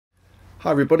Hi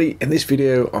everybody, in this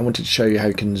video I wanted to show you how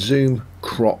you can zoom,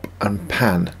 crop and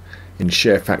pan in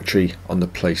Sharefactory on the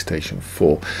PlayStation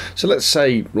 4. So let's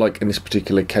say, like in this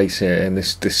particular case here, in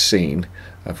this scene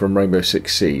from Rainbow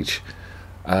Six Siege,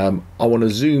 I want to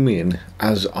zoom in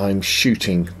as I'm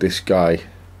shooting this guy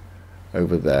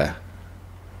over there,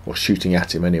 or shooting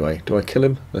at him anyway. Do I kill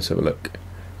him? Let's have a look.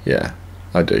 Yeah,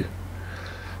 I do.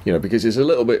 You know, because it's a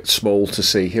little bit small to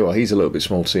see here. Well, he's a little bit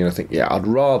small to see, and I think, yeah, I'd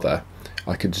rather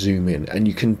I could zoom in, and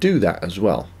you can do that as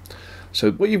well.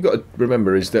 So what you've got to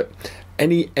remember is that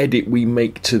any edit we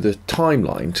make to the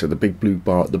timeline, to the big blue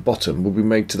bar at the bottom, will be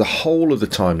made to the whole of the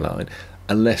timeline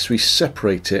unless we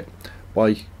separate it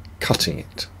by cutting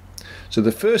it. So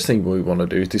the first thing we want to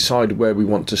do is decide where we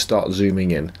want to start zooming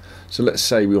in. So let's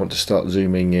say we want to start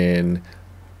zooming in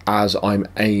as I'm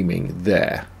aiming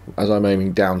there, as I'm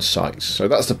aiming down sights. So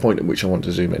that's the point at which I want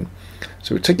to zoom in.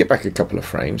 So we take it back a couple of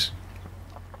frames,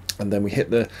 and then we hit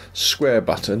the square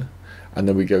button, and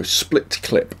then we go split to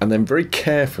clip, and then very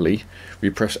carefully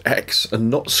we press X and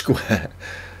not square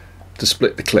to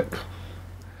split the clip,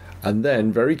 and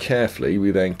then very carefully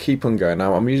we then keep on going.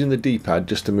 Now I'm using the D-pad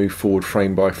just to move forward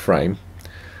frame by frame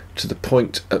to the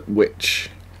point at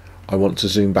which I want to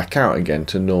zoom back out again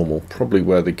to normal, probably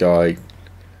where the guy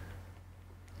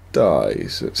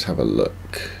dies. Let's have a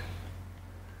look.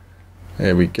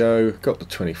 There we go, got the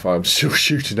 25. I'm still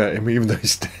shooting at him even though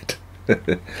he's dead.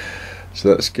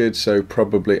 So that's good. So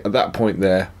probably at that point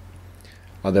there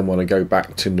I then want to go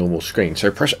back to normal screen. So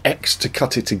press X to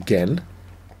cut it again,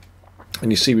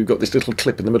 and you see we've got this little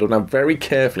clip in the middle. Now very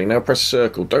carefully, now press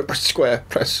circle, don't press square,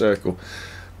 press circle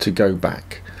to go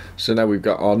back. So now we've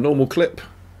got our normal clip,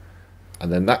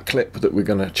 and then that clip that we're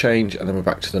going to change, and then we're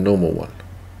back to the normal one.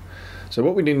 So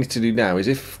what we need to do now is,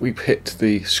 if we hit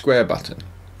the square button,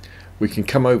 we can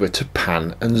come over to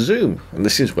pan and zoom, and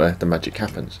this is where the magic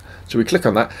happens. So we click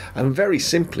on that, and very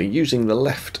simply, using the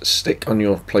left stick on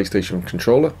your PlayStation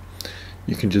controller,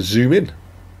 you can just zoom in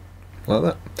like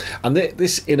that. And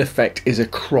this in effect is a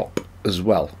crop as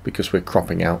well, because we're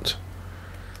cropping out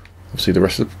obviously the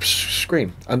rest of the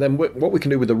screen. And then what we can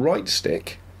do with the right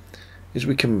stick is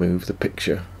we can move the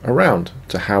picture around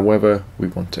to however we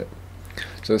want it.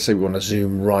 So let's say we want to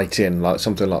zoom right in, like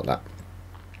something like that.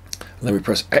 And then we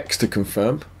press X to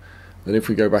confirm. Then if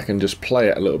we go back and just play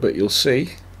it a little bit, you'll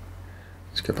see.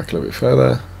 Let's go back a little bit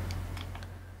further.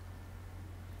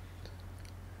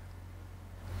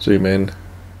 Zoom in.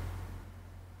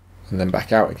 And then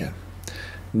back out again.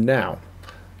 Now,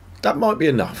 that might be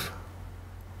enough.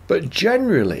 But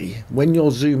generally, when you're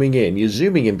zooming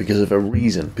in because of a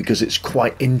reason, because it's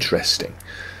quite interesting.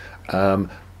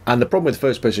 And the problem with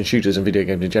first-person shooters and video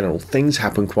games in general, things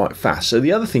happen quite fast. So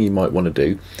the other thing you might want to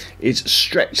do is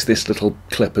stretch this little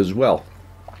clip as well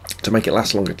to make it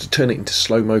last longer, to turn it into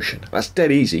slow motion. That's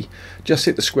dead easy. Just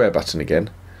hit the square button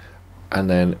again, and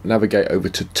then navigate over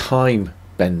to time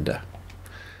bender.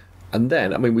 And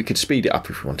then, I mean, we could speed it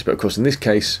up if we wanted, but of course in this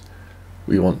case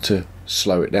we want to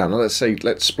slow it down. Now let's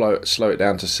slow it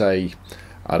down to, say,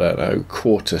 I don't know,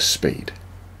 quarter speed.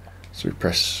 So we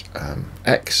press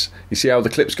X. You see how the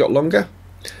clip's got longer?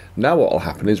 Now what will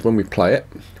happen is, when we play it,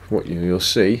 what you'll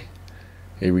see,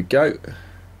 here we go.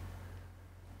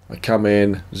 I come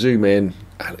in, zoom in,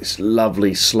 and it's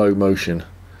lovely slow motion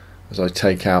as I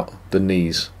take out the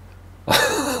knees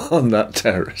on that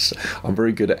terrorist. I'm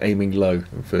very good at aiming low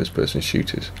in first-person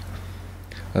shooters.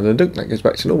 And then that goes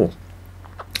back to normal.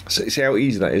 So see how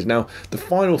easy that is. Now the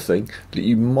final thing that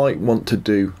you might want to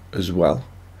do as well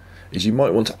is you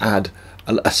might want to add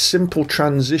a simple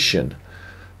transition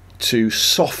to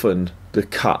soften the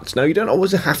cuts. Now you don't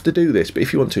always have to do this, but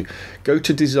if you want to, go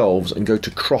to dissolves and go to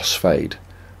crossfade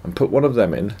and put one of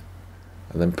them in,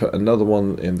 and then put another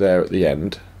one in there at the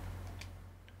end,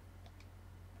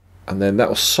 and then that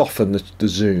will soften the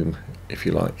zoom, if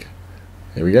you like.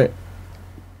 Here we go.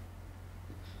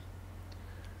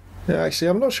 Yeah, actually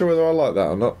I'm not sure whether I like that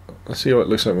or not. Let's see what it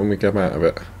looks like when we come out of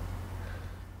it.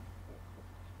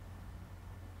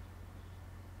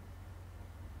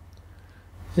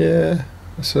 Yeah,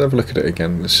 let's have a look at it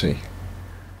again. Let's see.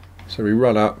 So we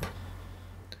run up,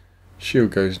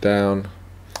 shield goes down.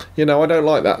 You know, I don't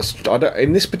like that.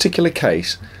 In this particular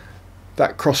case,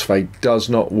 that crossfade does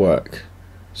not work.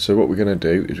 So what we're going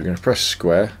to do is we're going to press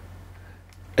square,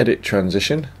 edit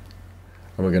transition,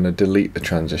 and we're going to delete the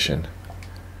transition.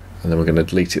 And then we're going to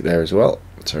delete it there as well.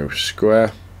 So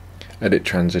square, edit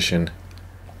transition,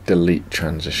 delete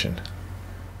transition.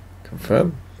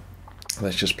 Confirm.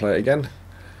 Let's just play it again.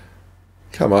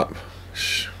 Come up,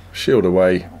 shield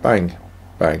away, bang,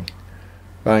 bang,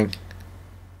 bang,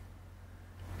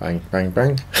 bang, bang,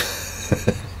 bang.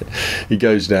 He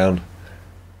goes down,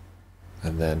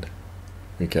 and then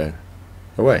we go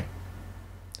away.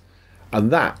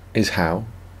 And that is how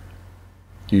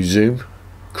you zoom,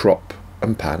 crop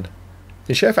and pan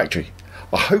in Sharefactory.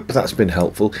 I hope that's been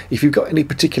helpful. If you've got any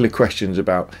particular questions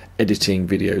about editing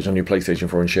videos on your PlayStation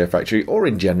 4 in Sharefactory or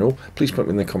in general, please put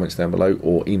them in the comments down below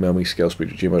or email me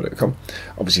scalespeed@gmail.com.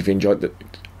 Obviously, if you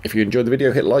enjoyed the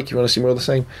video, hit like. If you want to see more of the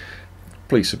same,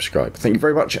 please subscribe. Thank you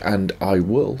very much, and I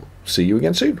will see you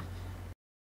again soon.